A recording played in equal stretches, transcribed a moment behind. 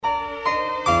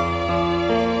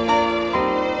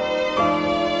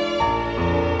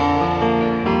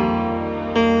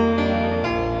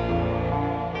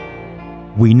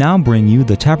We now bring you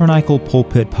the Tabernacle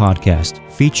Pulpit Podcast,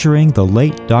 featuring the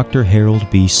late Dr. Harold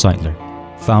B. Sightler,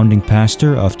 founding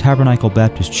pastor of Tabernacle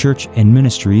Baptist Church and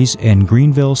Ministries in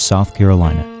Greenville, South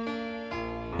Carolina.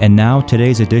 And now,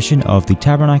 today's edition of the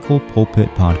Tabernacle Pulpit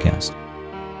Podcast.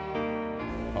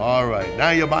 All right,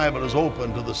 now your Bible is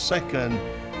open to the second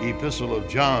epistle of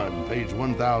John, page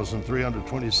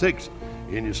 1326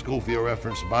 in your Schofield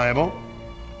Reference Bible.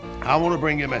 I want to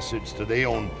bring you a message today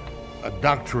on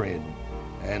doctrine.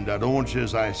 And I don't want you,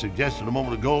 as I suggested a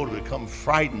moment ago, to become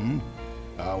frightened.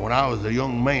 When I was a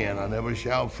young man, I never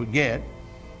shall forget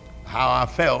how I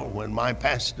felt when my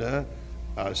pastor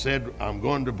said, "I'm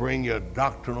going to bring you a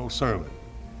doctrinal sermon."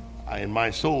 In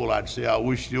my soul, I'd say, "I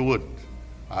wish you wouldn't.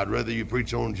 I'd rather you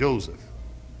preach on Joseph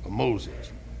or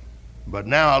Moses." But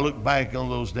now I look back on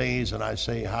those days and I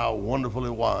say how wonderful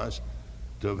it was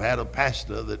to have had a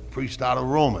pastor that preached out of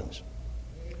Romans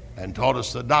and taught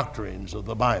us the doctrines of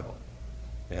the Bible.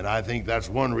 And I think that's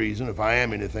one reason, if I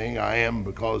am anything, I am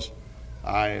because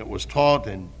I was taught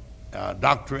in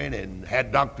doctrine and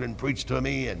had doctrine preached to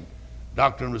me, and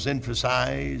doctrine was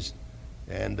emphasized,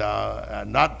 and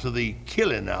not to the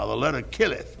killing now. The letter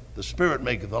killeth, the spirit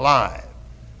maketh alive.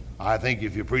 I think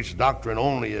if you preach doctrine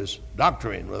only as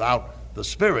doctrine without the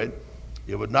spirit,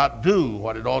 it would not do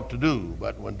what it ought to do.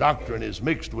 But when doctrine is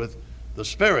mixed with the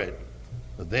spirit,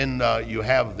 then you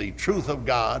have the truth of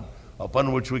God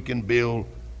upon which we can build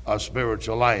a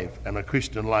spiritual life and a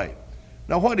Christian life.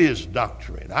 Now, what is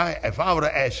doctrine? If I were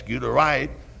to ask you to write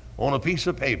on a piece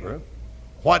of paper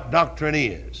what doctrine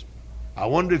is, I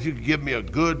wonder if you could give me a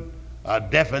good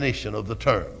definition of the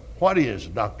term. What is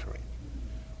doctrine?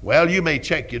 Well, you may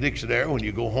check your dictionary when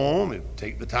you go home and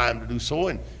take the time to do so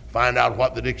and find out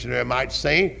what the dictionary might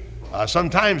say.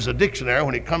 Sometimes the dictionary,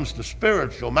 when it comes to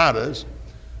spiritual matters,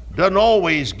 doesn't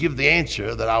always give the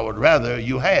answer that I would rather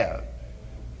you have.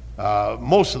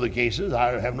 Most of the cases,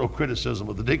 I have no criticism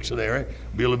of the dictionary.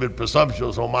 It'd be a little bit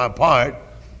presumptuous on my part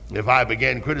if I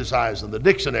began criticizing the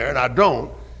dictionary, and I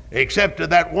don't, except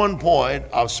at that one point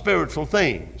of spiritual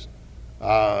things.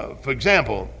 For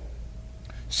example,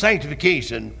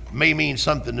 sanctification may mean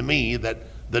something to me that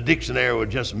the dictionary would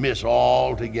just miss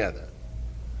altogether.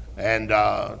 And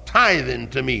tithing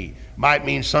to me might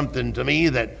mean something to me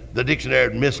that the dictionary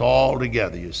would miss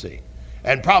altogether, you see.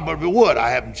 And probably would.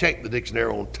 I haven't checked the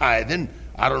dictionary on tithing.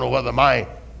 I don't know whether my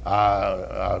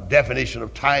definition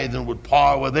of tithing would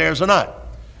par with theirs or not.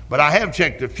 But I have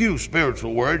checked a few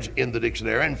spiritual words in the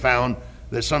dictionary and found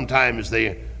that sometimes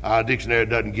the dictionary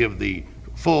doesn't give the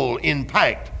full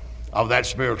impact of that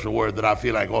spiritual word that I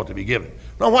feel like ought to be given.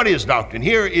 Now, what is doctrine?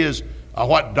 Here is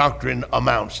what doctrine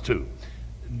amounts to.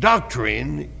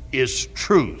 Doctrine is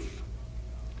truth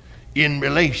in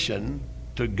relation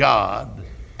to God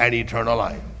and eternal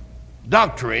life.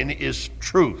 Doctrine is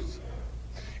truth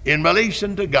in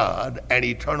relation to God and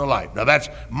eternal life. Now, that's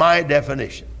my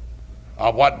definition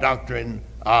of what doctrine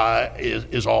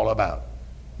is all about.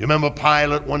 You remember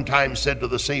Pilate one time said to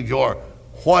the Savior,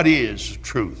 "What is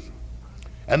truth?"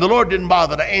 And the Lord didn't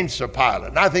bother to answer Pilate.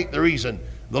 And I think the reason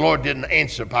the Lord didn't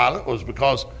answer Pilate was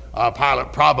because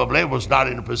Pilate probably was not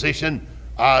in a position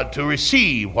to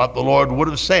receive what the Lord would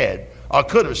have said or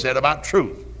could have said about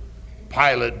truth.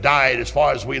 Pilate died, as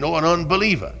far as we know, an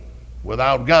unbeliever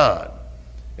without God.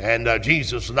 And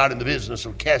Jesus was not in the business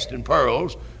of casting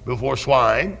pearls before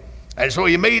swine. And so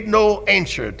he made no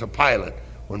answer to Pilate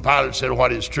when Pilate said,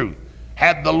 "What is truth?"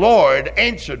 Had the Lord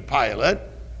answered Pilate,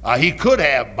 he could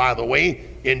have, by the way,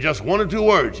 in just one or two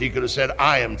words, he could have said,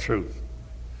 "I am truth."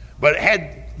 But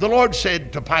had the Lord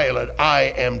said to Pilate,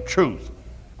 "I am truth,"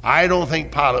 I don't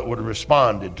think Pilate would have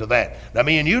responded to that. Now,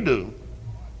 me and you do.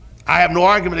 I have no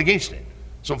argument against it.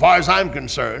 So far as I'm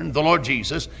concerned, the Lord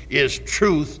Jesus is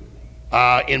truth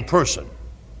in person.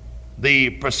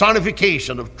 The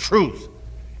personification of truth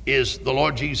is the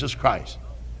Lord Jesus Christ.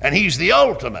 And he's the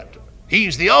ultimate.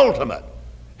 He's the ultimate.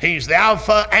 He's the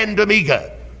Alpha and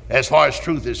Omega as far as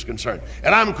truth is concerned.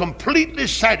 And I'm completely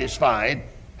satisfied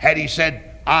had he said,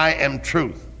 "I am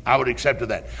truth." I would accept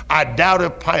that. I doubt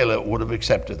if Pilate would have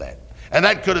accepted that. And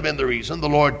that could have been the reason the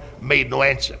Lord made no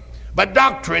answer. But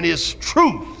doctrine is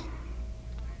truth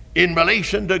in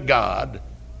relation to God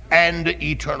and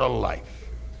eternal life.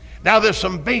 Now, there's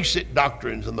some basic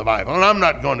doctrines in the Bible, and I'm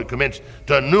not going to commence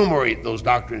to enumerate those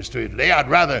doctrines to you today. I'd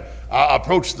rather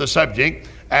approach the subject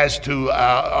as to,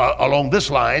 along this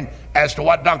line, as to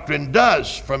what doctrine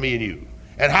does for me and you,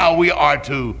 and how we are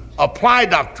to apply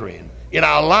doctrine in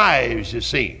our lives, you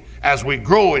see, as we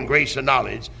grow in grace and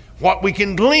knowledge, what we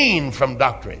can glean from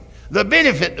doctrine. The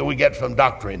benefit that we get from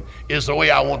doctrine is the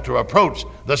way I want to approach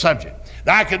the subject.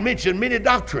 Now, I could mention many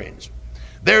doctrines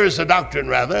There is a doctrine,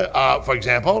 rather, for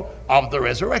example, of the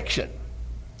resurrection.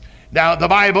 Now, the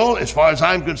Bible, as far as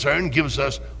I'm concerned, gives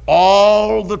us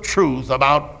all the truth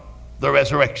about the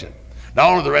resurrection. Not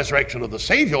only the resurrection of the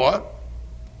Savior,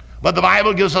 but the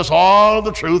Bible gives us all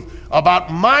the truth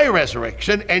about my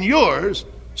resurrection and yours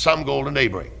some golden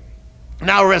daybreak.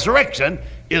 Now, resurrection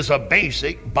is a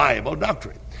basic Bible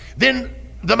doctrine. Then,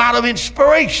 the matter of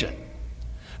inspiration.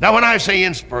 Now, when I say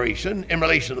inspiration in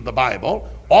relation to the Bible,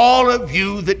 all of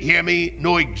you that hear me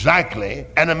know exactly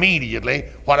and immediately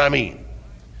what I mean.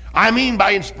 I mean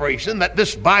by inspiration that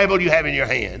this Bible you have in your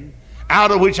hand,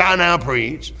 out of which I now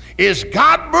preach, is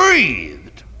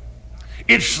God-breathed.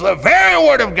 It's the very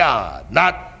Word of God,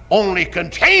 not only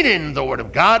containing the Word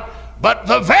of God, but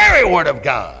the very Word of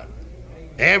God.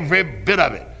 Every bit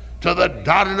of it, to the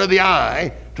dotting of the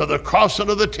I, to the crossing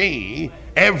of the T,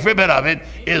 every bit of it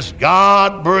is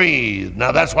God-breathed.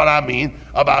 Now, that's what I mean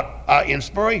about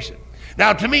inspiration.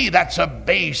 Now, to me, that's a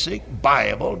basic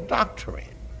Bible doctrine.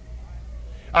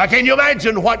 Can you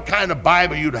imagine what kind of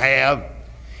Bible you'd have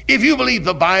if you believe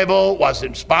the Bible was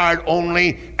inspired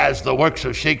only as the works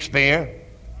of Shakespeare?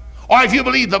 Or if you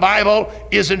believe the Bible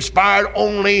is inspired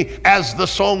only as the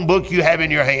songbook you have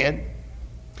in your hand,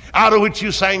 out of which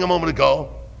you sang a moment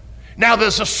ago? Now,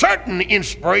 there's a certain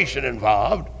inspiration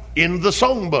involved in the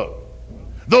songbook.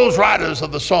 Those writers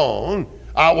of the song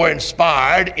were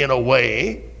inspired in a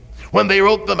way when they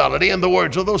wrote the melody and the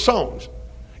words of those songs.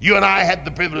 You and I had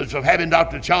the privilege of having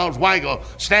Dr. Charles Weigel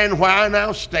stand where I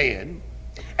now stand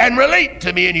and relate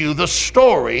to me and you the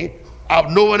story of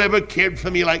no one ever cared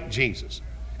for me like Jesus.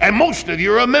 And most of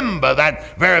you remember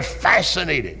that very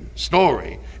fascinating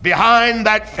story behind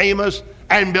that famous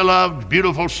and beloved,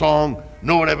 beautiful song,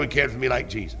 No One Ever Cared for Me Like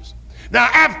Jesus. Now,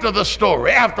 after the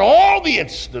story, after all the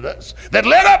incidents that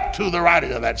led up to the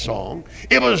writing of that song,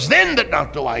 it was then that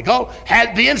Dr. Weigel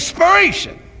had the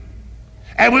inspiration.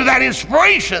 And with that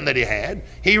inspiration that he had,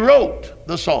 he wrote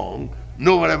the song,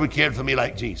 No One Ever Cared for Me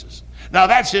Like Jesus. Now,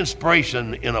 that's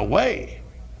inspiration in a way.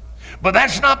 But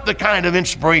that's not the kind of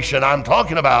inspiration I'm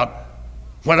talking about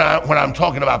when I'm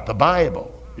talking about the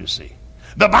Bible, you see.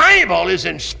 The Bible is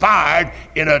inspired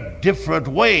in a different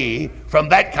way from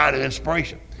that kind of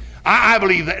inspiration. I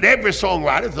believe that every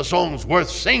songwriter, if the song's worth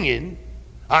singing,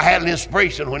 had an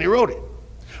inspiration when he wrote it.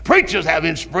 Preachers have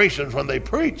inspirations when they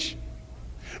preach.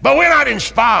 But we're not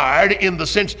inspired in the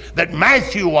sense that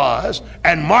Matthew was,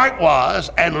 and Mark was,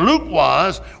 and Luke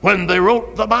was when they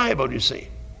wrote the Bible, you see.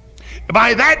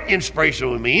 By that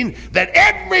inspiration we mean that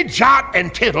every jot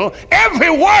and tittle,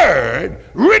 every word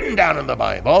written down in the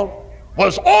Bible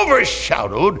was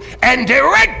overshadowed and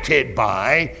directed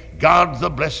by God the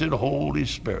blessed Holy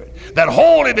Spirit. That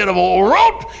holy bit of old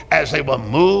wrote as they were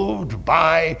moved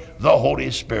by the Holy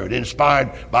Spirit,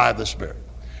 inspired by the Spirit.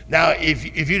 Now, if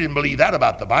you didn't believe that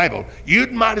about the Bible, you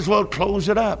might as well close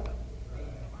it up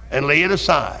and lay it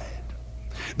aside.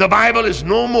 The Bible is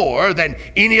no more than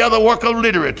any other work of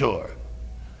literature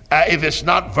if it's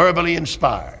not verbally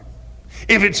inspired.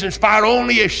 If it's inspired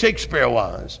only as Shakespeare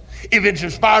was, if it's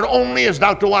inspired only as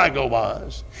Dr. Weigel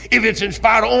was, if it's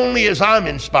inspired only as I'm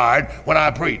inspired when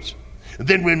I preach,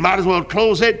 then we might as well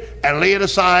close it and lay it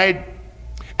aside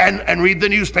and read the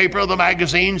newspaper or the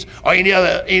magazines or any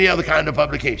other kind of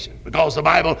publication, because the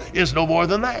Bible is no more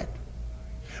than that.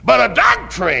 But a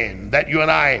doctrine that you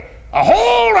and I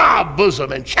hold our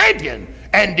bosom and champion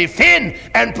and defend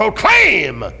and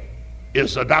proclaim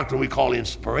is a doctrine we call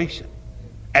inspiration.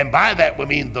 And by that we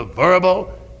mean the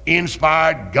verbal,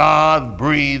 inspired,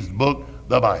 God-breathed book,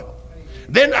 the Bible.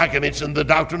 Then I can mention the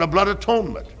doctrine of blood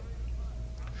atonement.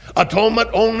 Atonement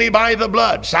only by the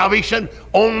blood. Salvation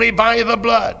only by the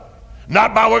blood.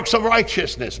 Not by works of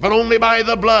righteousness, but only by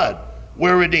the blood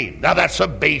we're redeemed. Now that's a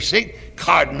basic,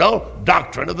 cardinal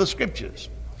doctrine of the Scriptures.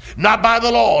 Not by the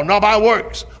law, nor by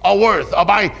works, or worth, or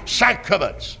by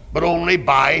sacraments, but only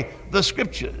by the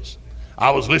Scriptures.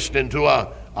 I was listening to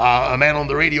a man on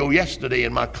the radio yesterday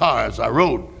in my car as I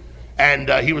rode, and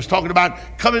he was talking about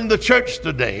coming to church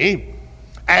today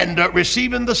and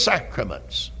receiving the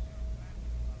sacraments.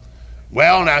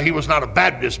 Well, now, he was not a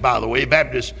Baptist, by the way.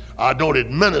 Baptists don't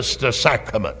administer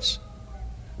sacraments.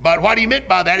 But what he meant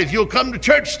by that, if you'll come to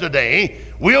church today,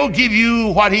 we'll give you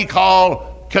what he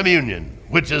called communion,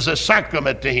 which is a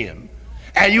sacrament to him.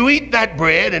 And you eat that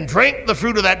bread and drink the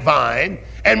fruit of that vine,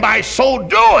 and by so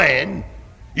doing,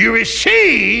 you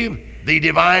receive the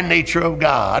divine nature of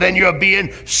God, and you're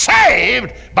being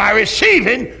saved by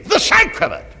receiving the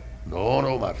sacrament.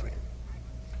 No, my friend.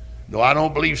 No, I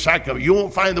don't believe sacrament. You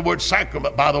won't find the word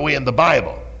sacrament, by the way, in the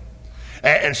Bible.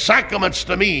 And sacraments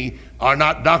to me are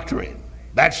not doctrine.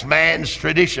 That's man's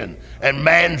tradition and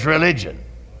man's religion.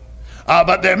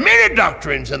 But there are many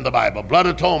doctrines in the Bible, blood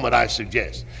atonement I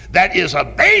suggest, that is a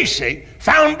basic,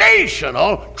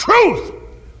 foundational truth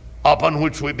upon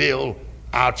which we build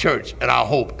our church and our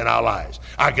hope and our lives.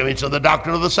 I can mention the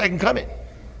doctrine of the second coming,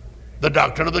 the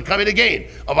doctrine of the coming again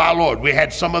of our Lord. We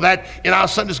had some of that in our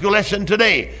Sunday school lesson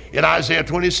today in Isaiah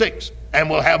 26, and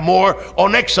we'll have more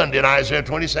on next Sunday in Isaiah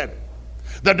 27.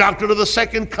 The doctrine of the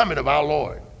second coming of our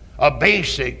Lord, a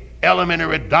basic,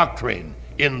 elementary doctrine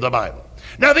in the Bible.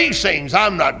 Now these things,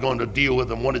 I'm not going to deal with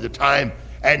them one at a time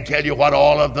and tell you what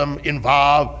all of them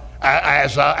involve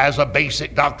as a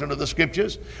basic doctrine of the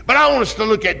Scriptures, but I want us to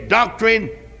look at doctrine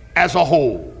as a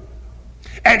whole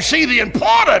and see the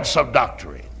importance of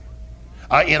doctrine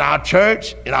in our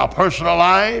church, in our personal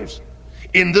lives,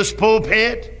 in this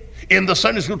pulpit, in the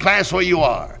Sunday school class where you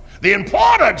are. The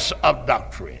importance of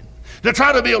doctrine. To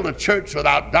try to build a church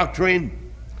without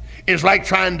doctrine is like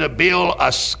trying to build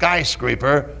a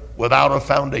skyscraper without a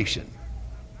foundation.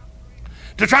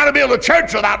 To try to build a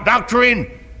church without doctrine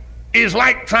is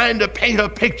like trying to paint a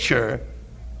picture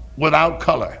without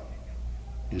color,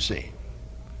 you see.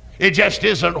 It just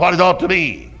isn't what it ought to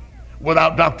be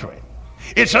without doctrine.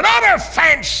 It's an utter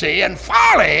fancy and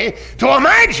folly to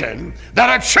imagine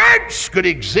that a church could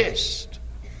exist,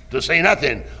 to say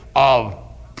nothing of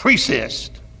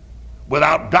persist,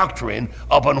 without doctrine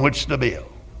upon which to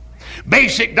build.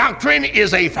 Basic doctrine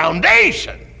is a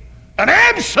foundation, an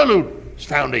absolute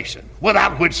foundation,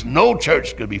 without which no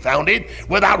church could be founded,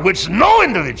 without which no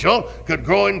individual could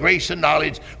grow in grace and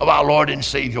knowledge of our Lord and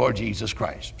Savior Jesus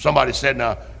Christ. Somebody said,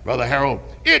 now, Brother Harold,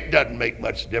 it doesn't make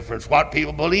much difference what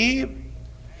people believe,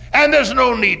 and there's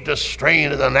no need to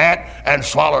strain at a gnat and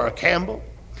swallow a camel.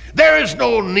 There is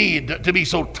no need to be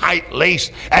so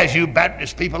tight-laced as you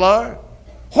Baptist people are.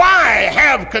 Why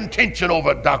have contention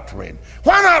over doctrine?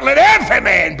 Why not let every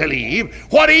man believe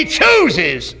what he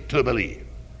chooses to believe?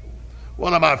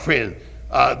 Well, my friend,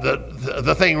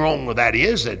 the thing wrong with that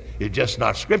is that it's just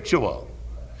not scriptural.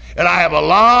 And I have a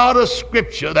lot of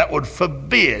scripture that would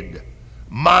forbid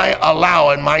my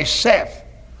allowing myself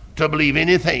to believe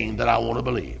anything that I want to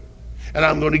believe. And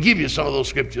I'm going to give you some of those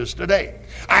scriptures today.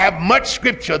 I have much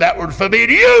scripture that would forbid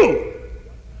you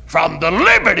from the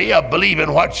liberty of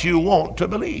believing what you want to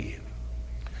believe.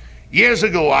 Years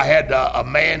ago, I had a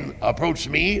man approach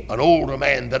me, an older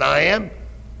man than I am,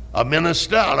 a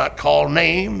minister. I'll not call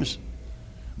names,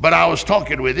 but I was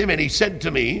talking with him, and he said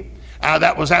to me,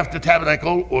 that was after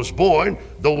Tabernacle was born,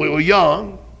 though we were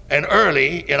young and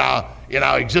early in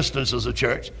our existence as a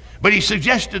church. But he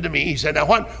suggested to me, he said, now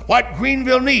what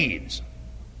Greenville needs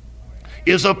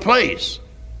is a place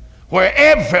where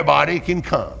everybody can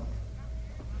come.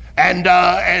 And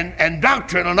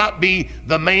doctrine will not be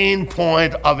the main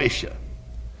point of issue.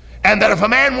 And that if a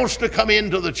man wants to come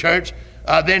into the church,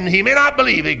 then he may not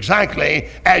believe exactly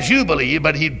as you believe,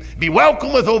 but he'd be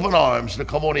welcome with open arms to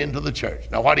come on into the church.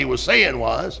 Now, what he was saying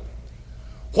was,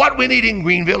 what we need in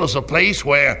Greenville is a place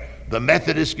where the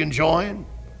Methodists can join,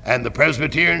 and the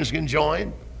Presbyterians can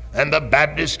join, and the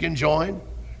Baptists can join,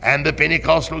 and the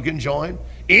Pentecostal can join.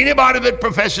 Anybody that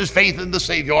professes faith in the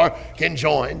Savior can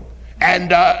join.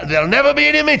 And there'll never be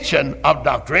any mention of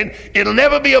doctrine. It'll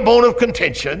never be a bone of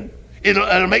contention.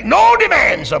 It'll make no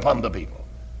demands upon the people.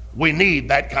 We need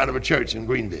that kind of a church in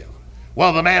Greenville.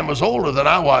 Well, the man was older than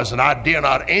I was, and I dare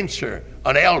not answer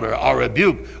an elder or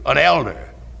rebuke an elder.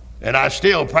 And I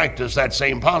still practice that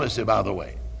same policy, by the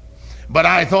way. But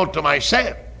I thought to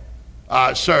myself,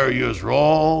 sir, you're as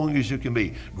wrong as you can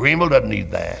be. Greenville doesn't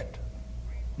need that.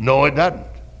 No, it doesn't.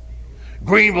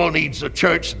 Greenville needs a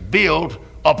church built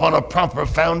upon a proper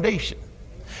foundation.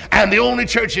 And the only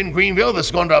church in Greenville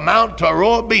that's going to amount to a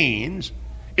row of beans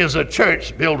is a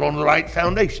church built on the right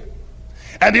foundation.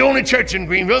 And the only church in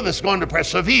Greenville that's going to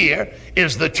persevere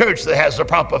is the church that has the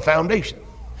proper foundation.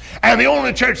 And the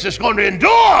only church that's going to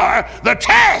endure the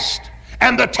test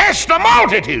and the test of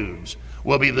multitudes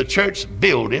will be the church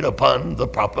builded upon the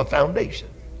proper foundation.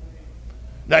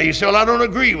 Now you say, well, I don't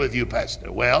agree with you,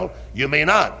 Pastor. Well, you may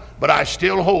not, but I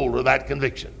still hold to that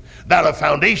conviction that a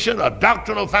foundation, a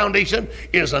doctrinal foundation,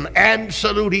 is an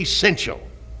absolute essential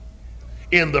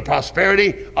in the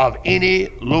prosperity of any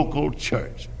local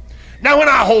church. Now, when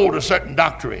I hold to certain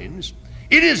doctrines,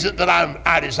 it isn't that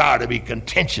I desire to be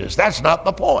contentious. That's not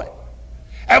the point.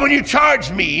 And when you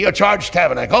charge me, or charge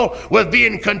Tabernacle, with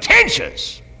being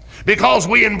contentious because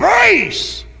we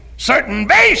embrace certain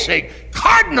basic,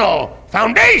 cardinal,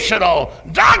 foundational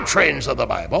doctrines of the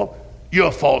Bible,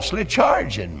 you're falsely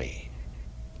charging me.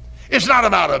 It's not a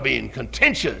matter of being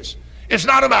contentious. It's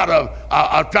not a matter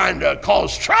of trying to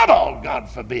cause trouble, God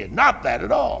forbid. Not that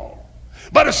at all.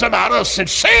 But it's a matter of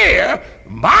sincere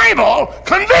Bible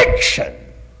conviction.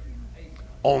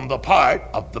 on the part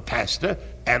of the pastor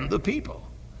and the people.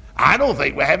 I don't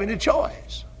think we have any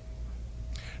choice.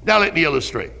 Now let me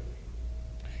illustrate.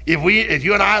 If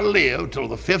you and I live till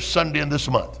the 5th Sunday in this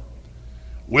month,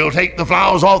 we'll take the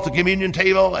flowers off the communion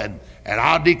table, and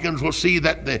our deacons will see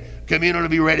that the communion will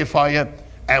be ready for you,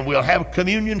 and we'll have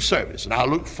communion service. And I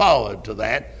look forward to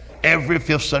that every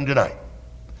 5th Sunday night.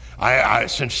 I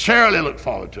sincerely look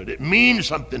forward to it. It means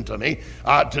something to me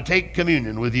to take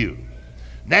communion with you.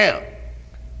 Now,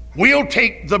 we'll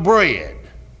take the bread,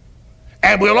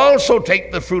 and we'll also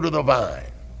take the fruit of the vine,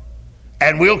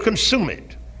 and we'll consume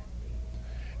it.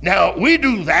 Now, we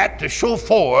do that to show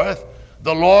forth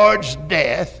the Lord's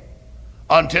death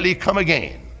until he come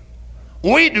again.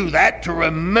 We do that to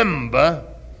remember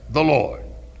the Lord.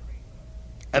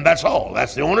 And that's all.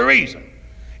 That's the only reason.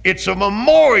 It's a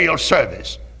memorial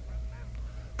service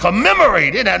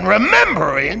commemorating and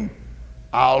remembering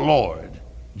our Lord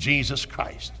Jesus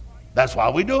Christ. That's why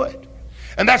we do it.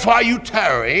 And that's why you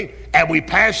tarry and we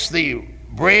pass the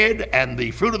bread and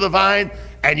the fruit of the vine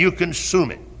and you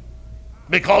consume it.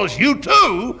 Because you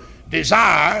too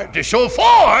desire to show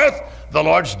forth the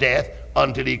Lord's death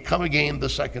until he come again the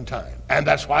second time. And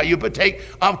that's why you partake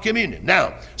of communion.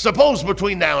 Now, suppose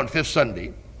between now and 5th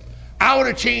Sunday, I would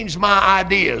have changed my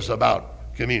ideas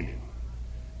about communion.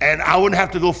 And I wouldn't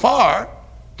have to go far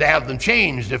to have them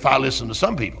changed if I listened to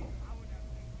some people.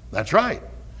 That's right.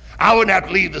 I wouldn't have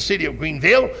to leave the city of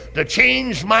Greenville to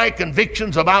change my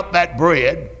convictions about that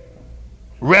bread.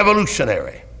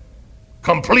 Revolutionary.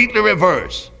 Completely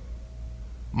reverse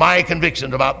my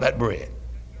convictions about that bread.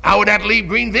 I would have to leave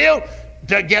Greenville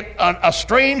to get a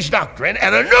strange doctrine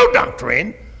and a new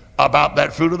doctrine about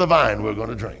that fruit of the vine we're going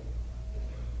to drink.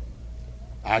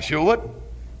 I sure would.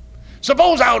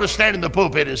 Suppose I were to stand in the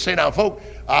pulpit and say, now, folk,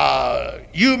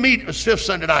 you meet this 5th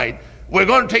Sunday night. We're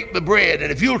going to take the bread,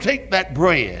 and if you'll take that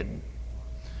bread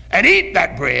and eat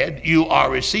that bread, you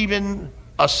are receiving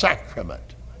a sacrament.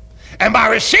 And by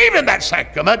receiving that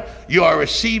sacrament, you are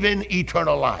receiving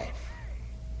eternal life.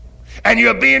 And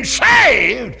you're being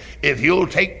saved if you'll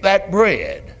take that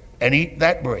bread and eat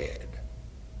that bread.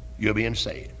 You're being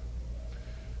saved.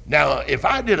 Now, if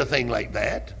I did a thing like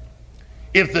that,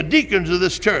 if the deacons of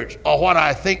this church are what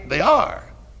I think they are,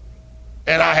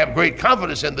 and I have great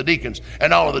confidence in the deacons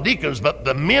and all of the deacons, but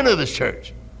the men of this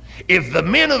church, if the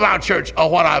men of our church are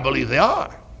what I believe they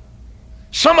are,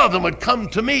 some of them would come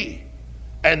to me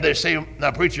and they say,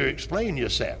 now, preacher, explain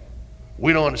yourself.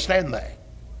 We don't understand that.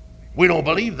 We don't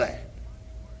believe that.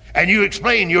 And you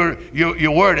explain your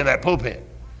word in that pulpit.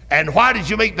 And why did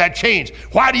you make that change?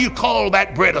 Why do you call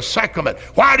that bread a sacrament?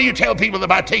 Why do you tell people that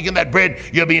by taking that bread,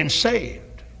 you're being saved?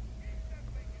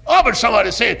 Oh, but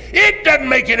somebody said, it doesn't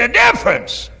make any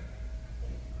difference.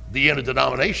 The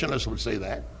interdenominationalists would say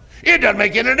that. It doesn't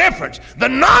make any difference. The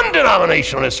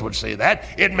non-denominationalists would say that.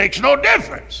 It makes no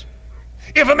difference.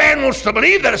 If a man wants to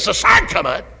believe that it's a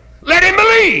sacrament, let him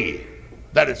believe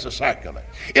that it's a sacrament.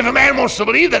 If a man wants to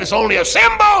believe that it's only a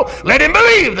symbol, let him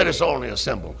believe that it's only a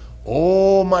symbol.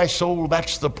 Oh, my soul,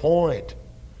 that's the point.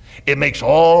 It makes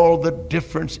all the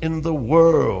difference in the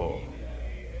world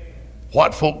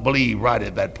what folk believe right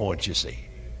at that point, you see.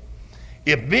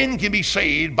 If men can be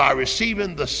saved by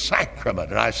receiving the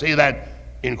sacrament, and I say that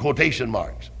in quotation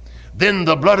marks, then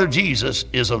the blood of Jesus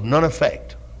is of none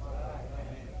effect.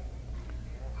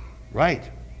 Right.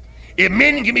 If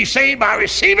men can be saved by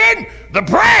receiving the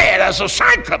bread as a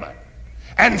sacrament,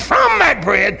 and from that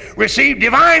bread receive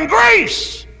divine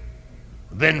grace,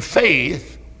 then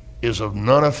faith is of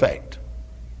none effect.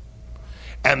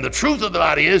 And the truth of the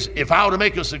matter is, if I were to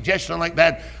make a suggestion like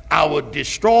that, I would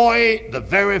destroy the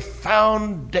very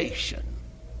foundation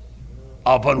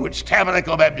upon which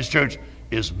Tabernacle Baptist Church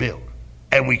is built.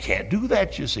 And we can't do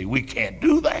that, you see. We can't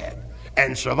do that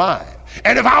and survive.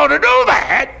 And if I were to do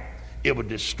that, it would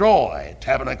destroy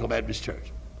Tabernacle Baptist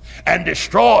Church and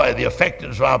destroy the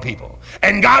effectiveness of our people.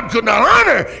 And God could not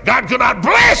honor, God could not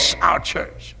bless our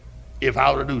church if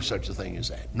I were to do such a thing as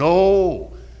that.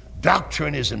 No,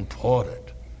 doctrine is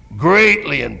important,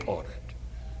 greatly important.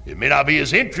 It may not be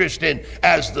as interesting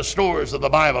as the stories of the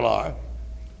Bible are.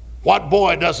 What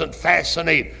boy doesn't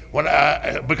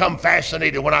become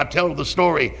fascinated when I tell the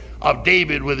story of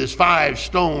David with his 5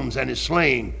 stones and his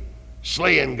slaying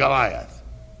Goliath?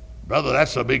 Brother,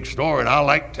 that's a big story, and I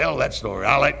like to tell that story.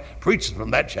 I like preaching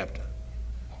from that chapter.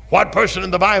 What person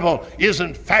in the Bible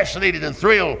isn't fascinated and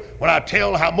thrilled when I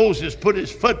tell how Moses put his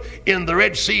foot in the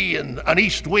Red Sea and an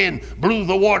east wind blew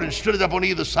the water and stood it up on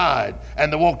either side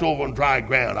and they walked over on dry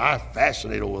ground? I'm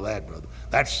fascinated over that, brother.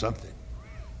 That's something.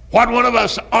 What one of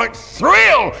us aren't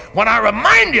thrilled when I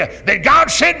remind you that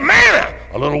God sent manna,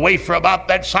 a little wafer about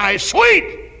that size,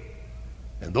 sweet,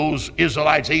 And those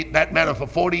Israelites ate that manna for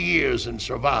 40 years and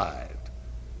survived.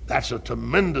 That's a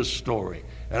tremendous story,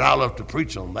 and I love to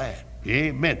preach on that.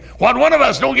 Amen. What one of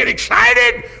us don't get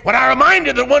excited when I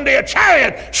reminded that one day a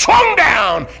chariot swung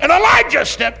down and Elijah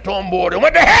stepped on board and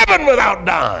went to heaven without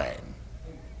dying.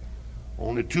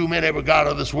 Only 2 men ever got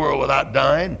out of this world without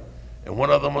dying, and one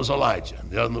of them was Elijah,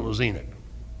 and the other one was Enoch.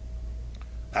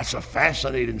 That's a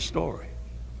fascinating story.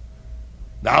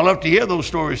 Now, I love to hear those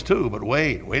stories too, but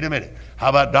wait a minute. How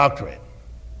about doctrine?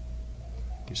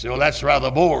 You say, well, that's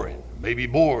rather boring. Maybe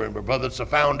boring, but brother, it's a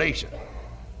foundation.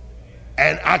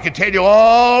 And I could tell you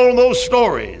all those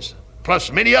stories,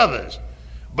 plus many others,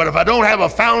 but if I don't have a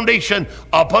foundation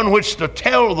upon which to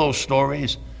tell those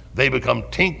stories, they become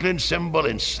tinkling cymbal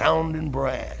and sounding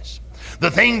brass. The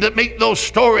thing that makes those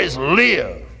stories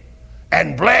live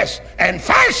and bless and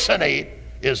fascinate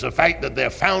is the fact that they're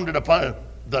founded upon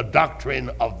the doctrine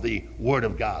of the Word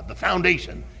of God. The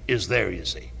foundation is there, you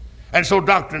see. And so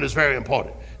doctrine is very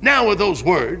important. Now with those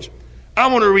words, I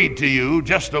want to read to you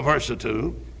just a verse or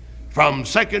two from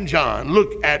 2 John.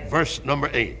 Look at verse number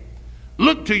 8.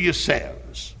 Look to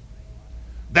yourselves,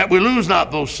 that we lose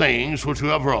not those things which we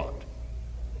have wrought,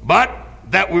 but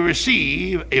that we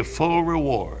receive a full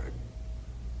reward.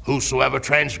 Whosoever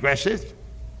transgresseth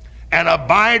and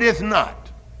abideth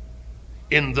not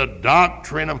in the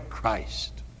doctrine of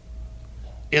Christ.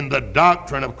 In the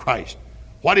doctrine of Christ.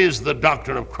 What is the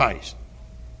doctrine of Christ?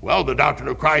 Well, the doctrine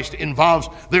of Christ involves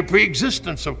the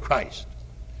preexistence of Christ.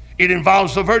 It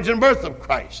involves the virgin birth of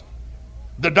Christ.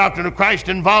 The doctrine of Christ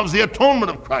involves the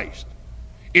atonement of Christ.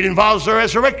 It involves the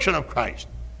resurrection of Christ.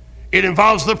 It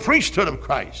involves the priesthood of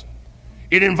Christ.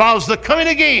 It involves the coming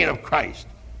again of Christ.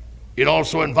 It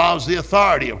also involves the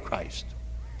authority of Christ.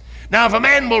 Now, if a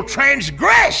man will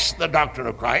transgress the doctrine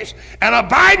of Christ and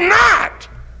abide not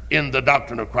in the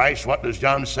doctrine of Christ, what does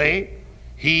John say?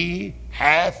 He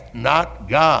hath not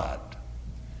God.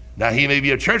 Now, he may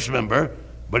be a church member,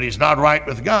 but he's not right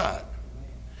with God.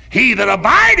 He that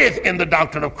abideth in the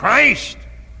doctrine of Christ,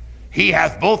 he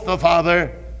hath both the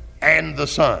Father and the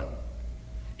Son.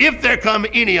 If there come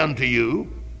any unto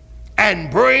you, and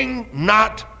bring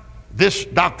not this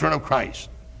doctrine of Christ,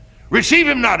 receive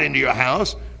him not into your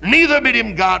house, neither bid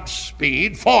him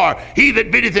Godspeed, for he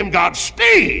that biddeth him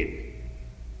Godspeed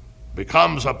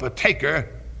becomes a partaker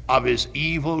of his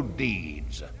evil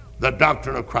deeds. The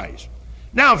doctrine of Christ.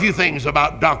 Now, a few things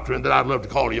about doctrine that I'd love to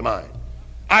call to your mind.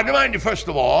 I'd remind you, first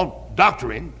of all,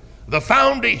 doctrine, the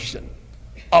foundation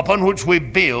upon which we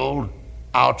build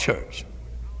our church.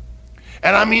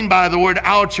 And I mean by the word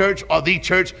our church or the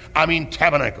church, I mean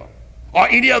tabernacle or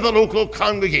any other local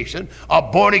congregation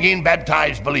of born-again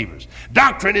baptized believers.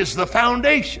 Doctrine is the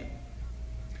foundation.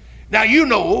 Now, you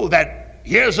know that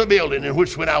here's a building in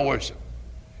which we now worship.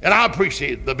 And I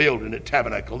appreciate the building at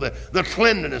Tabernacle, the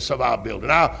cleanliness of our building.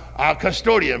 Our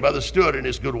custodian, Brother Stewart, and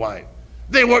his good wife,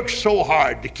 they work so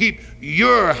hard to keep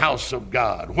your house of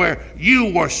God, where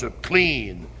you worship,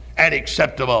 clean and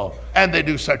acceptable. And they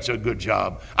do such a good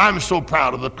job. I'm so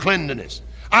proud of the cleanliness.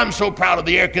 I'm so proud of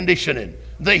the air conditioning,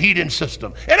 the heating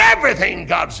system, and everything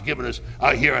God's given us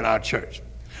here in our church.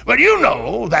 But you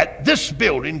know that this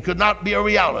building could not be a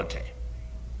reality.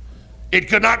 It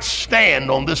could not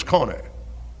stand on this corner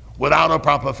without a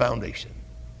proper foundation.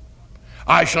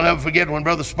 I shall never forget when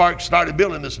Brother Sparks started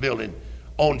building this building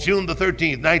on June the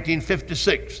 13th,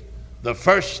 1956. The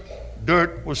first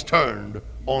dirt was turned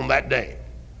on that day.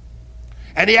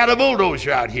 And he had a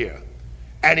bulldozer out here.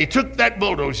 And he took that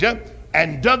bulldozer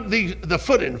and dug the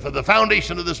footing for the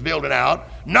foundation of this building out,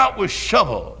 not with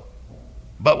shovel,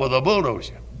 but with a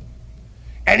bulldozer.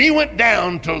 And he went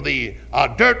down till the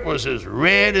dirt was as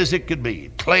red as it could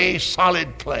be, clay,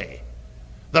 solid clay.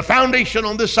 The foundation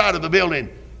on this side of the building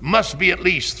must be at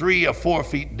least 3 or 4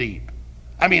 feet deep.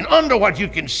 I mean, under what you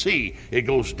can see, it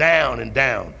goes down and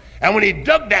down. And when he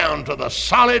dug down to the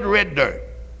solid red dirt,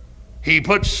 he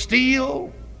put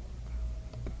steel,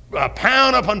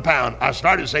 pound upon pound. I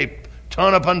started to say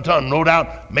ton upon ton, no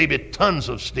doubt, maybe tons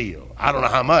of steel. I don't know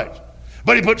how much.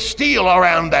 But he put steel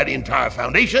around that entire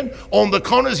foundation. On the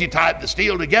corners, he tied the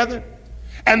steel together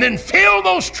and then filled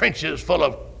those trenches full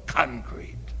of concrete.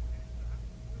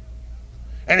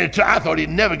 And I thought he'd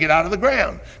never get out of the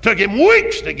ground. Took him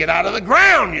weeks to get out of the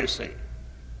ground, you see.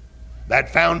 That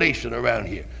foundation around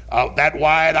here, that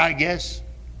wide, I guess,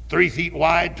 3 feet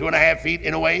wide, 2.5 feet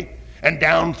in a way, and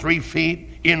down 3 feet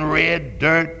in red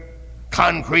dirt,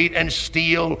 concrete and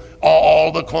steel,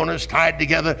 all the corners tied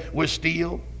together with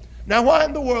steel. Now, why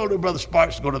in the world did Brother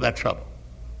Sparks go to that trouble?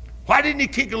 Why didn't he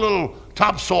kick a little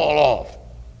topsoil off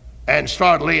and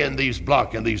start laying these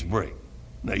blocks and these bricks?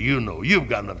 Now, you know, you've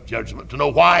got enough judgment to know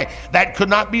why that could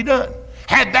not be done.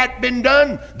 Had that been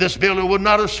done, this building would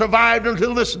not have survived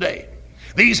until this day.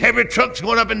 These heavy trucks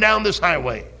going up and down this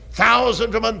highway,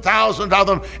 thousands upon thousands of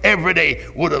them every day,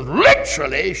 would have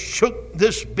literally shook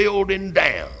this building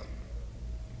down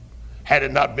had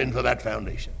it not been for that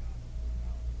foundation.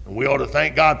 And we ought to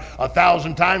thank God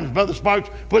 1,000 times, Brother Sparks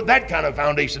put that kind of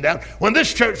foundation down. When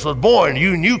this church was born,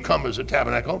 you newcomers at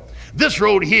Tabernacle, this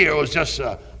road here was just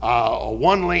a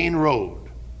one-lane road,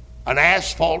 an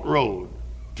asphalt road,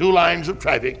 2 lines of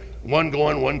traffic, one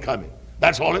going, one coming.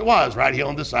 That's all it was right here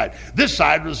on this side. This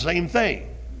side was the same thing.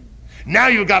 Now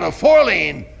you've got a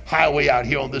 4-lane highway out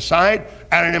here on this side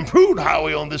and an improved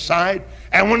highway on this side.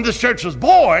 And when this church was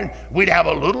born, we'd have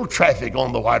a little traffic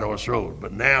on the White Horse Road.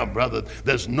 But now, brother,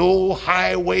 there's no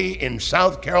highway in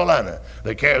South Carolina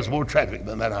that carries more traffic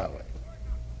than that highway.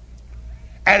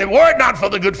 And if it were not for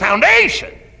the good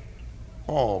foundation,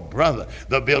 oh, brother,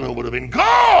 the building would have been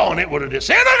gone. It would have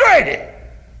disintegrated.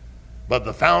 But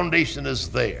the foundation is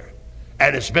there.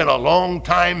 And it's been a long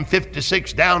time,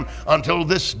 56 down until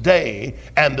this day,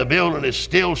 and the building is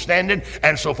still standing.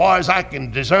 And so far as I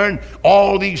can discern,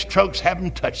 all these trucks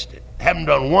haven't touched it, haven't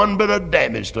done one bit of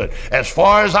damage to it. As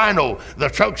far as I know, the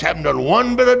trucks haven't done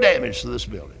one bit of damage to this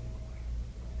building.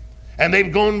 And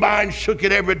they've gone by and shook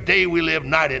it every day we live,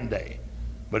 night and day.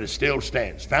 But it still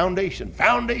stands. Foundation,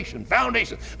 foundation,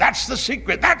 foundation. That's the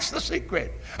secret. That's the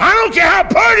secret. I don't care how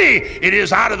pretty it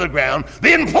is out of the ground.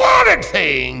 The important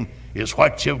thing is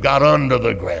what you've got under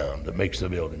the ground that makes the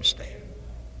building stand.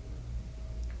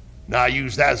 Now, I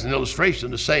use that as an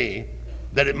illustration to say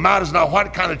that it matters not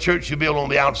what kind of church you build on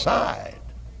the outside.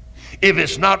 If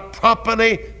it's not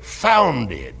properly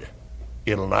founded,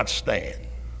 it'll not stand.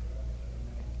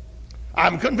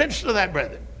 I'm convinced of that,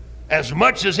 brethren, as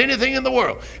much as anything in the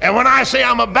world. And when I say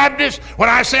I'm a Baptist, when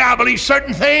I say I believe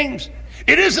certain things,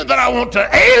 it isn't that I want to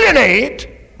alienate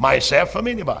myself from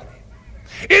anybody.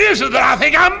 It isn't that I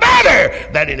think I'm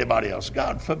better than anybody else.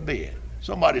 God forbid.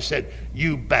 Somebody said,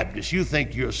 you Baptists, you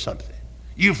think you're something.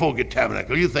 You folk at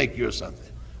Tabernacle, you think you're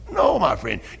something. No, my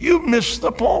friend, you missed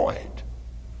the point.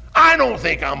 I don't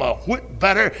think I'm a whit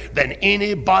better than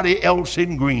anybody else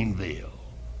in Greenville.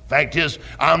 Fact is,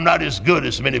 I'm not as good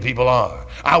as many people are.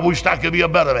 I wished I could be a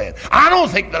better man. I don't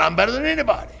think that I'm better than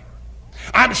anybody.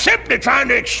 I'm simply trying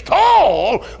to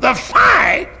extol the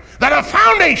fact that a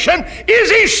foundation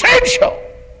is essential.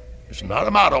 It's not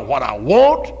a matter of what I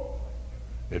want.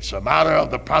 It's a matter of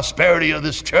the prosperity of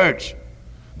this church,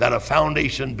 that a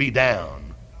foundation be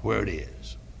down where it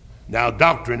is. Now,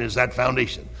 doctrine is that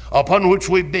foundation upon which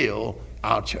we build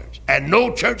our church. And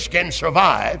no church can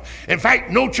survive. In fact,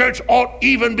 no church ought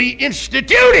even be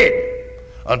instituted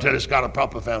until it's got a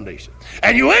proper foundation.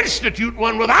 And you institute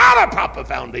one without a proper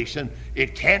foundation,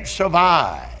 it can't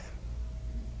survive.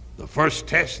 The first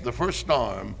test, the first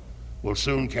storm will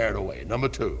soon carry it away. Number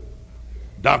 2.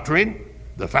 Doctrine,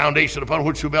 the foundation upon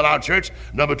which we build our church.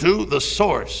 Number 2, the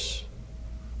source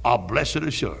of blessed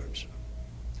assurance.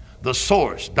 The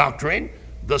source, doctrine,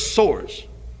 the source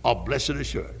of blessed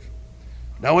assurance.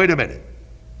 Now wait a minute.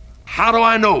 How do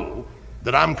I know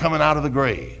that I'm coming out of the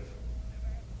grave?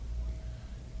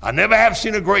 I never have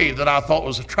seen a grave that I thought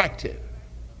was attractive.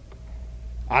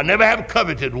 I never have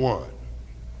coveted one.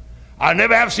 I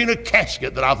never have seen a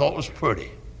casket that I thought was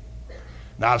pretty.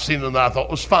 Now I've seen them that I thought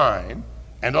was fine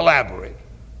and elaborate,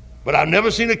 but I've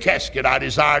never seen a casket I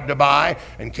desired to buy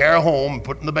and carry home and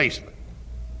put in the basement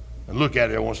and look at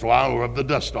it every once in a while and rub the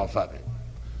dust off of it.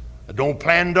 I don't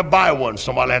plan to buy one.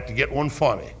 Somebody will have to get one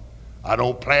for me. I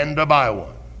don't plan to buy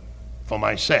one for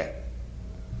myself.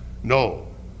 No.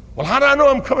 Well, how do I know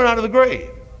I'm coming out of the grave?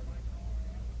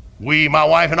 My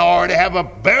wife and I already have a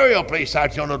burial place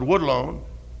out here on the Woodlawn,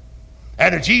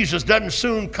 and if Jesus doesn't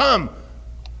soon come,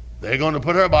 they're going to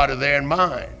put her body there and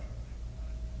mine.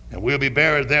 And we'll be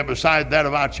buried there beside that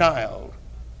of our child.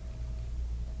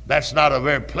 That's not a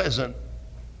very pleasant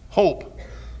hope.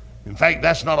 In fact,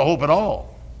 that's not a hope at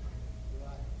all.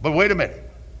 But wait a minute.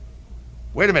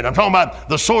 Wait a minute. I'm talking about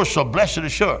the source of blessed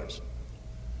assurance.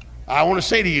 I want to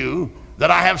say to you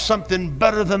that I have something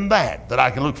better than that I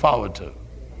can look forward to.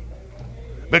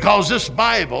 Because this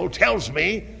Bible tells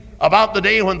me about the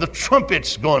day when the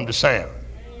trumpet's going to sound.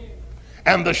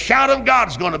 And the shout of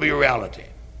God's going to be a reality.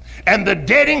 And the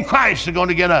dead in Christ are going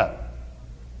to get up.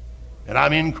 And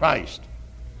I'm in Christ.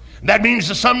 That means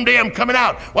that someday I'm coming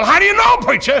out. Well, how do you know,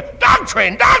 preacher?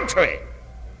 Doctrine.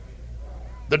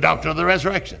 The doctrine of the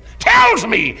resurrection tells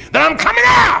me that I'm coming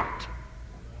out.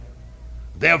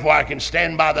 Therefore, I can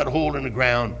stand by that hole in the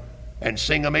ground and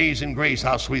sing Amazing Grace,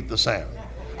 how sweet the sound.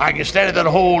 I can stand at that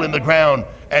hole in the ground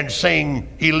and sing,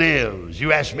 He lives.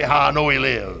 You ask me how I know He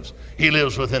lives. He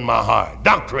lives within my heart.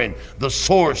 Doctrine, the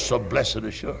source of blessed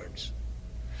assurance.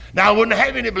 Now, I wouldn't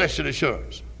have any blessed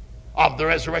assurance of the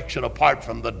resurrection apart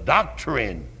from the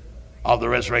doctrine of the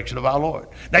resurrection of our Lord.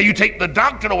 Now, you take the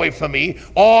doctrine away from me,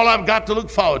 all I've got to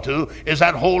look forward to is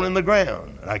that hole in the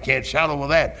ground. And I can't shout over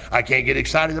that. I can't get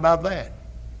excited about that.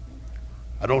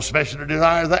 I don't especially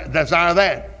desire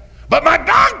that. But my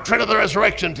doctrine of the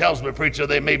resurrection tells me, preacher,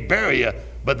 they may bury you,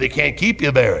 but they can't keep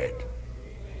you buried.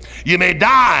 You may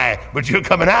die, but you're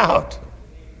coming out.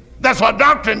 That's what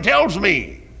doctrine tells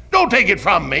me. Don't take it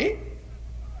from me.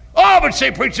 Oh, but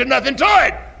say, preacher, nothing to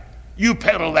it. You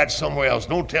peddle that somewhere else.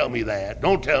 Don't tell me that.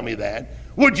 Don't tell me that.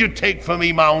 Would you take from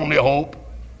me my only hope?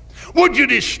 Would you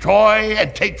destroy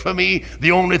and take from me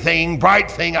the only thing, bright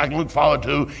thing I can look forward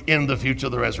to in the future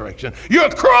of the resurrection? You're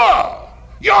cruel.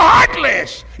 You're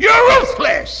heartless. You're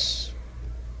ruthless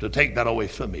to take that away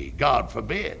from me. God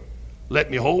forbid. Let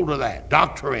me hold of that.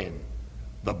 Doctrine,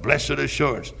 the blessed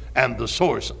assurance, and the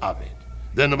source of it.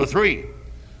 Then number 3,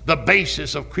 the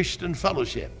basis of Christian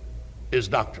fellowship is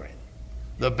doctrine.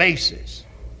 The basis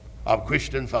of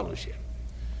Christian fellowship.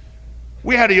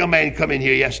 We had a young man come in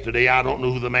here yesterday. I don't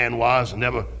know who the man was. I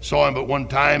never saw him but one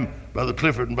time. Brother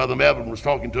Clifford and Brother Melvin was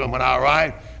talking to him when I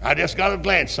arrived. I just got a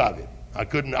glance of him. I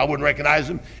wouldn't recognize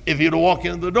him if he'd have walked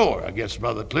in the door. I guess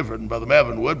Brother Clifford and Brother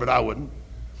Melvin would, but I wouldn't.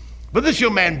 But this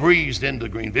young man breezed into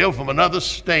Greenville from another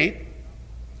state,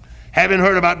 having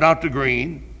heard about Dr.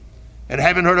 Green and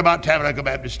having heard about Tabernacle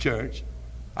Baptist Church.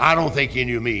 I don't think he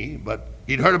knew me, but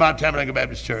he'd heard about Tabernacle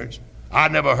Baptist Church.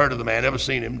 I'd never heard of the man, never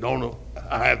seen him, don't know.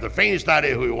 I have the faintest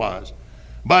idea who he was.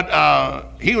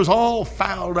 But he was all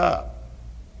fouled up.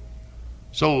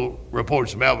 So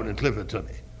reports Melvin and Clifford to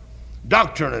me.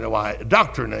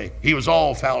 Doctrinally, he was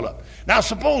all fouled up. Now,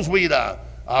 suppose we'd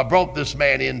brought this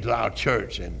man into our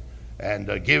church and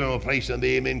gave him a place in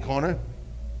the amen corner,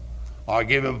 or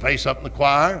gave him a place up in the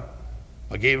choir,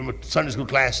 or gave him a Sunday school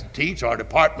class to teach, or a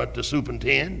department to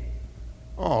superintend.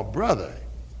 Oh, brother,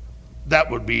 that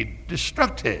would be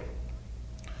destructive.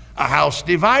 A house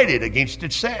divided against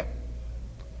itself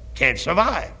can't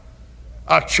survive.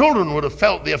 Our children would have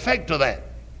felt the effect of that.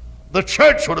 The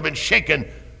church would have been shaken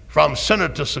from center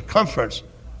to circumference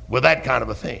with that kind of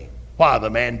a thing. Why? The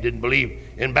man didn't believe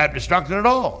in Baptist doctrine at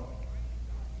all.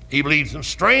 He believed some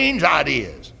strange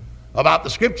ideas about the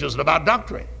scriptures and about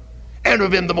doctrine. And it would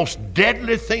have been the most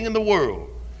deadly thing in the world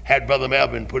had Brother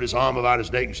Melvin put his arm about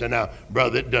his neck and said, now,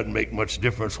 brother, it doesn't make much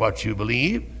difference what you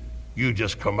believe. You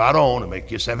just come right on and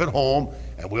make yourself at home,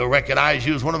 and we'll recognize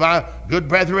you as one of our good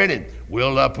brethren, and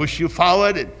we'll push you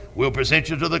forward, and we'll present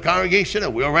you to the congregation,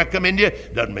 and we'll recommend you.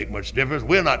 Doesn't make much difference.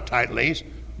 We're not tight-laced.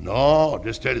 No,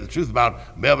 just tell you the truth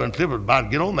about Melvin and Clifford, about to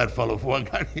get on that fellow before I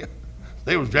got here.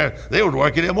 They was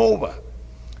working him over.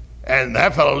 And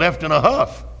that fellow left in a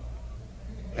huff.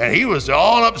 And he was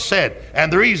all upset.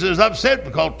 And the reason he was upset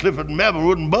because Clifford and Melvin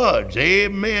wouldn't budge.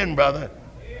 Amen, brother.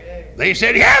 They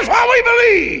said, here's what we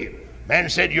believe. Man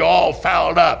said, you're all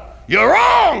fouled up. You're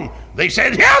wrong. They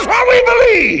said, here's what we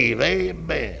believe.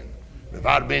 Amen. If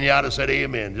I'd been here, I'd have said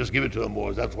amen. Just give it to them,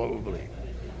 boys. That's what we believe.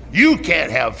 You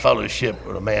can't have fellowship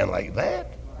with a man like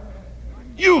that.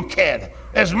 You can't.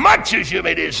 As much as you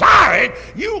may desire it,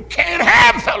 you can't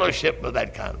have fellowship with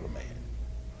that kind of a man.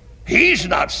 He's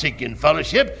not seeking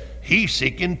fellowship. He's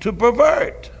seeking to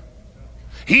pervert.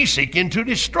 He's seeking to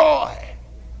destroy.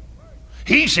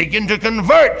 He's seeking to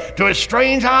convert to his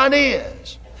strange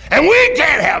ideas. And we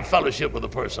can't have fellowship with a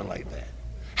person like that.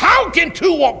 How can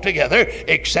two walk together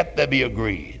except they be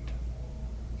agreed?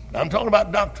 Now I'm talking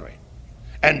about doctrine.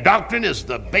 And doctrine is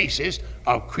the basis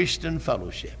of Christian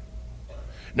fellowship.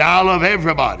 Now I love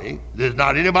everybody. There's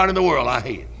not anybody in the world I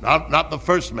hate. Not the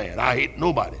first man. I hate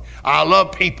nobody. I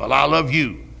love people. I love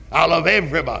you. I love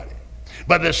everybody.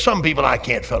 But there's some people I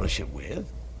can't fellowship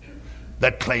with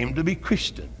that claim to be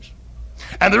Christians.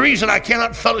 And the reason I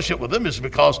cannot fellowship with them is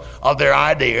because of their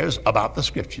ideas about the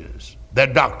scriptures, their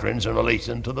doctrines in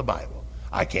relation to the Bible.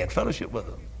 I can't fellowship with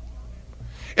them.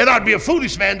 And I'd be a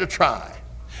foolish man to try.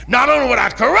 Not only would I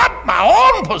corrupt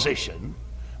my own position,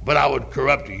 but I would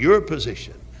corrupt your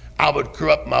position. I would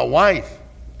corrupt my wife.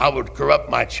 I would corrupt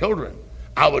my children.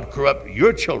 I would corrupt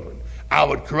your children. I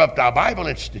would corrupt our Bible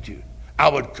Institute. I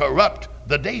would corrupt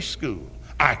the day school.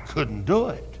 I couldn't do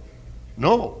it.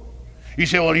 No. You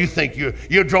say, well, you think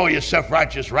you draw your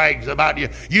self-righteous rags about you.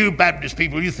 You Baptist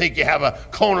people, you think you have a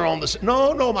corner on the...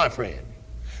 No, my friend.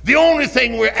 The only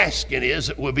thing we're asking is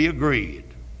that we'll be agreed.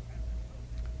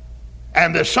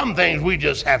 And there's some things we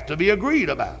just have to be agreed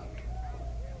about.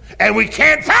 And we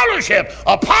can't fellowship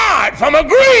apart from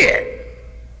agreeing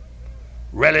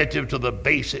relative to the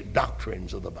basic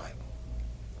doctrines of the Bible.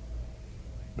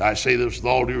 Now, I say this with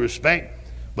all due respect,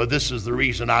 but this is the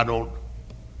reason I don't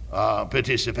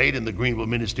participate in the Greenville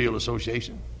Ministerial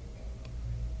Association.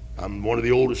 I'm one of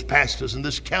the oldest pastors in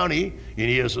this county in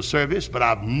years of service, but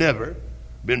I've never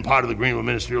been part of the Greenville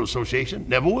Ministerial Association,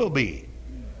 never will be.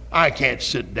 I can't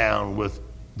sit down with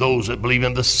those that believe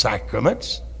in the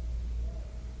sacraments,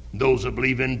 those that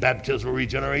believe in baptismal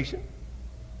regeneration.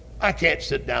 I can't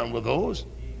sit down with those.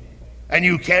 And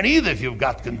you can't either if you've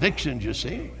got convictions, you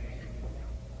see.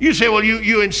 You say, well,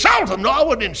 you insult them. No, I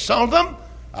wouldn't insult them.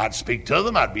 I'd speak to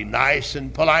them. I'd be nice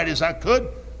and polite as I could.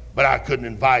 But I couldn't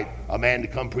invite a man to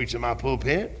come preach in my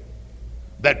pulpit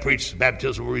that preached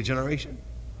baptismal regeneration.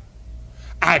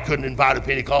 I couldn't invite a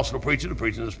Pentecostal preacher to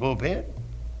preach in this pulpit.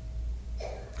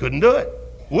 Couldn't do it.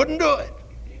 Wouldn't do it.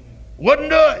 Wouldn't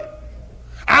do it.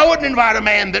 I wouldn't invite a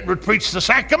man that would preach the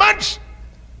sacraments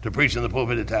to preach in the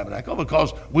pulpit of the tabernacle,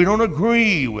 because we don't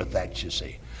agree with that, you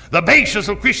see. The basis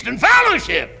of Christian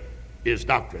fellowship is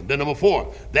doctrine. Then number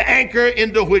 4, the anchor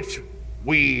into which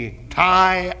we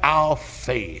tie our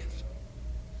faith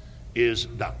is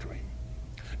doctrine.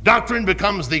 Doctrine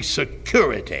becomes the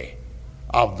security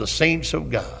of the saints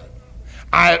of God.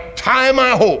 I tie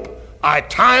my hope, I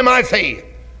tie my faith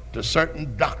to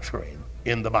certain doctrine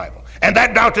in the Bible. And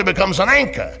that doctrine becomes an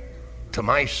anchor to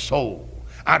my soul.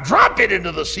 I drop it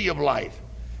into the sea of life,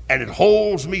 and it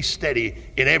holds me steady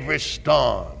in every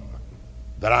storm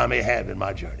that I may have in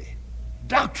my journey.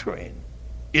 Doctrine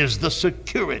is the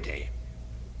security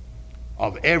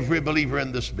of every believer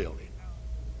in this building.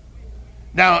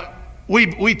 Now,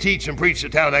 we teach and preach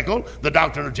at Tabernacle the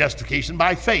doctrine of justification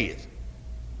by faith.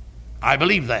 I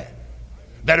believe that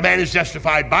a man is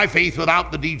justified by faith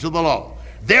without the deeds of the law.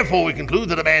 Therefore, we conclude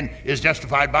that a man is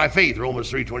justified by faith, Romans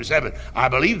 3:27. I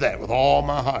believe that with all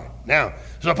my heart. Now,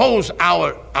 suppose I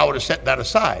were to set that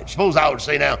aside. Suppose I would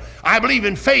say, now, I believe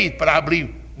in faith, but I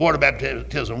believe water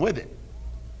baptism with it.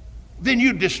 Then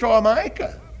you'd destroy my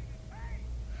anchor.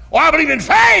 Or I believe in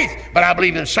faith, but I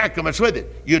believe in sacraments with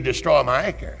it. You'd destroy my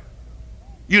anchor.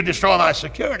 You'd destroy my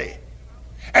security.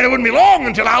 And it wouldn't be long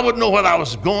until I wouldn't know whether I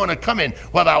was going or coming,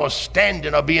 whether I was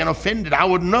standing or being offended. I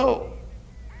wouldn't know.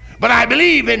 But I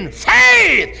believe in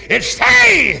faith. It's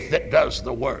faith that does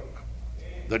the work.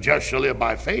 The just shall live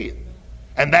by faith.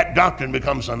 And that doctrine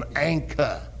becomes an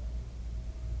anchor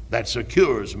that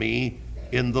secures me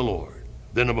in the Lord.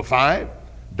 Then number 5,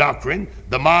 doctrine,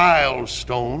 the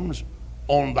milestones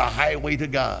on the highway to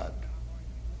God.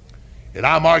 And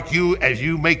I mark you as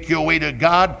you make your way to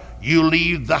God, you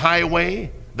leave the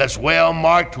highway that's well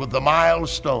marked with the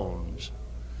milestones,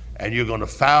 and you're going to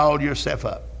foul yourself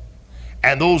up.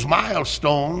 And those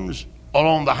milestones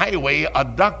along the highway are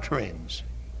doctrines.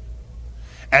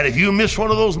 And if you miss one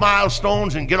of those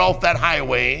milestones and get off that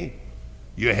highway,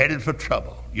 you're headed for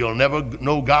trouble. You'll never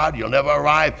know God. You'll never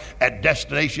arrive at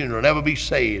destination. You'll never be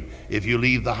saved if you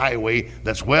leave the highway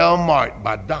that's well marked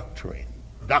by doctrine.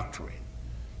 Doctrine.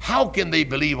 How can they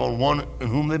believe on one in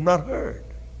whom they've not heard?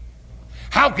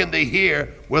 How can they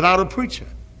hear without a preacher?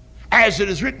 As it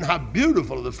is written, how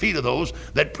beautiful are the feet of those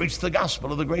that preach the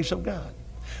gospel of the grace of God.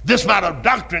 This matter of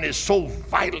doctrine is so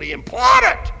vitally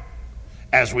important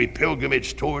as we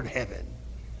pilgrimage toward heaven.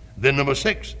 Then number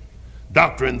 6,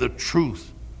 doctrine, the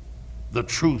truth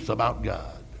about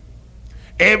God.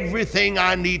 Everything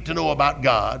I need to know about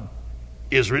God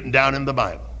is written down in the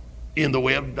Bible in the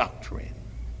way of doctrine.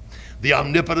 The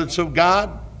omnipotence of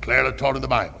God, clearly taught in the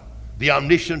Bible. The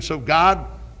omniscience of God,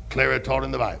 clearly taught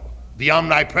in the Bible. The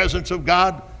omnipresence of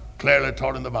God, clearly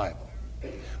taught in the Bible.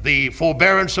 The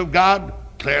forbearance of God,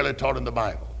 clearly taught in the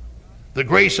Bible. The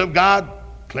grace of God,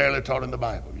 clearly taught in the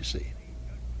Bible, you see.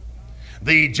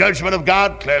 The judgment of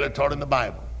God, clearly taught in the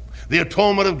Bible. The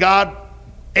atonement of God,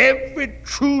 every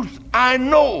truth I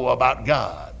know about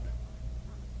God.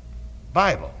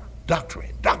 Bible,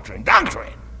 doctrine, doctrine,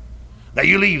 doctrine. Now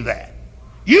you leave that.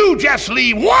 You just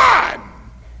leave one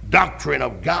doctrine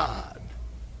of God,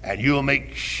 and you'll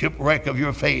make shipwreck of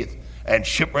your faith and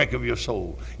shipwreck of your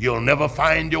soul. You'll never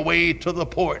find your way to the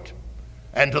port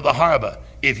and to the harbor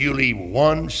if you leave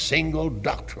one single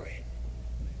doctrine.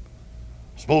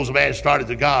 Suppose a man started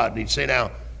to God and he'd say,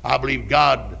 now, I believe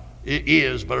God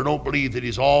is, but I don't believe that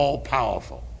he's all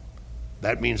powerful.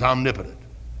 That means omnipotent.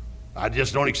 I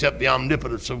just don't accept the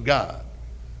omnipotence of God.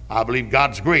 I believe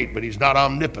God's great, but he's not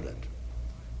omnipotent.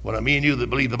 Well, me and you that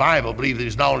believe the Bible believe that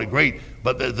he's not only great,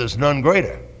 but that there's none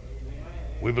greater.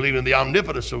 We believe in the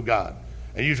omnipotence of God.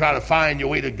 And you try to find your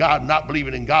way to God not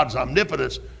believing in God's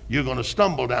omnipotence, you're going to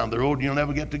stumble down the road and you'll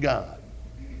never get to God.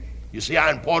 You see how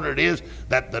important it is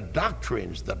that the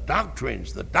doctrines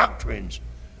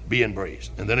be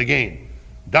embraced. And then again,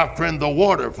 doctrine, the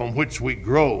water from which we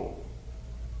grow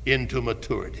into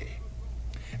maturity.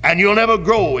 And you'll never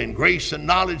grow in grace and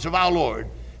knowledge of our Lord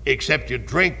except you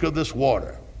drink of this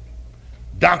water.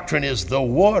 Doctrine is the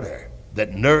water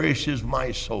that nourishes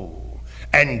my soul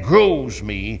and grows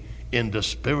me into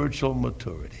spiritual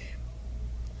maturity.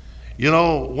 You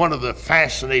know, one of the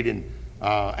fascinating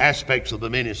aspects of the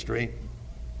ministry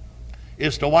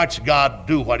is to watch God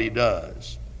do what he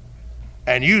does.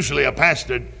 And usually a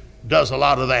pastor does a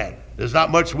lot of that. There's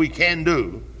not much we can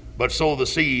do but sow the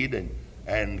seed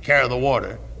and carry the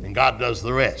water, and God does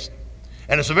the rest.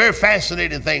 And it's a very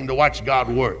fascinating thing to watch God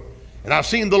work. And I've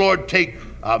seen the Lord take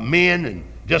men and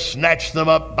just snatch them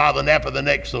up by the nape of the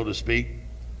neck, so to speak,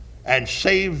 and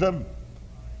save them,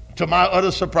 to my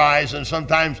utter surprise, and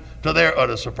sometimes to their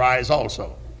utter surprise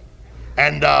also.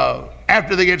 And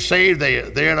after they get saved,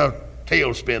 they're in a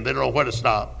tailspin. They don't know where to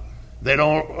stop. They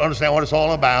don't understand what it's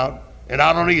all about. And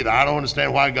I don't either. I don't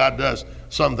understand why God does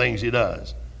some things he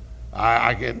does.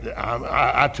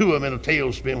 I too am in a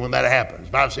tailspin when that happens.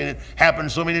 But I've seen it happen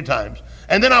so many times.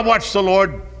 And then I watch the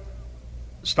Lord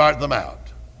start them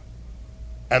out.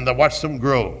 And I watch them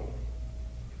grow.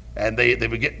 And they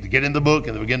begin to get in the book,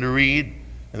 and they begin to read,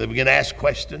 and they begin to ask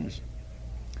questions.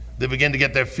 They begin to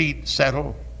get their feet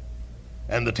settled,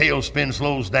 and the tailspin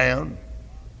slows down.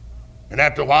 And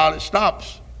after a while it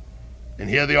stops. And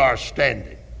here they are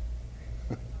standing.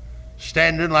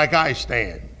 Standing like I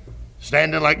stand.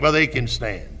 Standing like Brother Aiken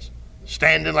stands.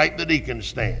 Standing like the deacons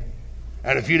stand.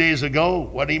 And a few days ago,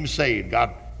 wasn't even saved.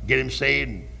 God get him saved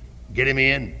and get him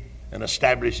in and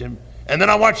establish him. And then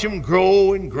I watch him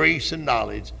grow in grace and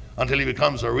knowledge until he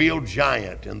becomes a real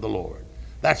giant in the Lord.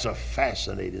 That's a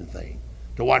fascinating thing,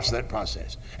 to watch that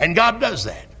process. And God does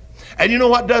that. And you know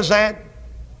what does that?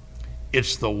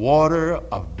 It's the water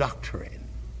of doctrine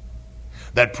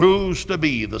that proves to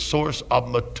be the source of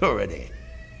maturity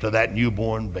to that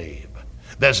newborn babe.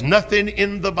 There's nothing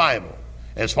in the Bible,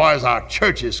 as far as our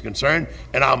church is concerned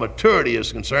and our maturity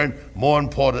is concerned, more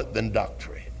important than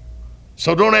doctrine.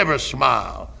 So don't ever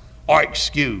smile or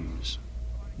excuse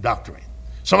doctrine.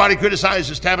 Somebody criticizes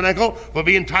this tabernacle for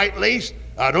being tight-laced.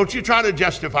 Don't you try to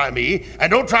justify me,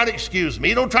 and don't try to excuse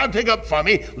me. Don't try to take up for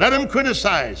me. Let them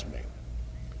criticize me.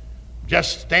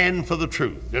 Just stand for the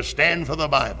truth. Just stand for the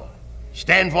Bible.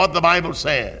 Stand for what the Bible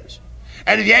says.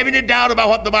 And if you have any doubt about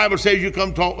what the Bible says, you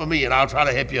come talk with me, and I'll try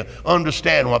to help you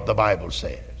understand what the Bible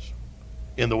says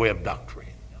in the way of doctrine.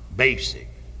 Basic,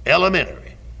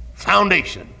 elementary,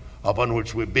 foundation upon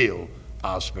which we build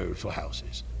our spiritual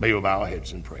houses. May we bow our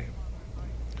heads in prayer.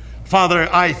 Father,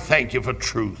 I thank you for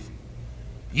truth.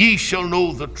 Ye shall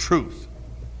know the truth,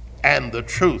 and the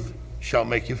truth shall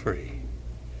make you free.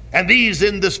 And these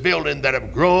in this building that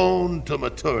have grown to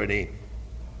maturity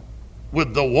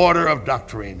with the water of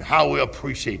doctrine, how we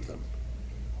appreciate them.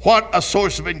 What a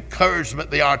source of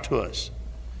encouragement they are to us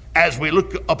as we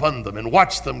look upon them and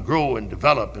watch them grow and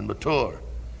develop and mature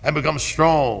and become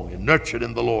strong and nurtured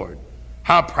in the Lord.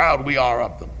 How proud we are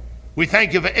of them. We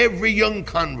thank you for every young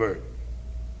convert,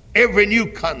 every new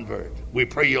convert. We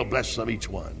pray you'll bless them, each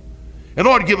one. And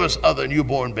Lord, give us other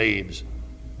newborn babes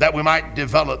that we might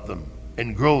develop them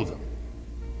and grow them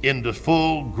into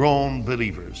full-grown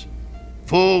believers,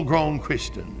 full-grown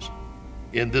Christians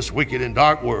in this wicked and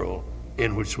dark world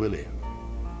in which we live.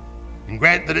 And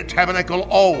grant that at Tabernacle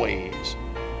always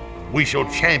we shall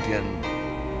champion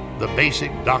the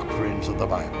basic doctrines of the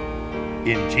Bible.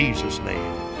 In Jesus'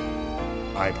 name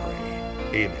I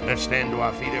pray. Amen. Let's stand to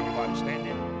our feet, everybody. Stand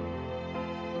in.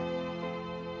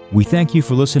 We thank you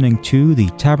for listening to the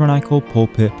Tabernacle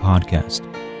Pulpit Podcast.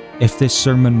 If this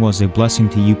sermon was a blessing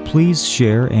to you, please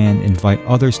share and invite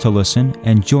others to listen,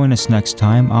 and join us next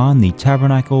time on the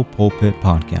Tabernacle Pulpit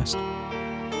Podcast.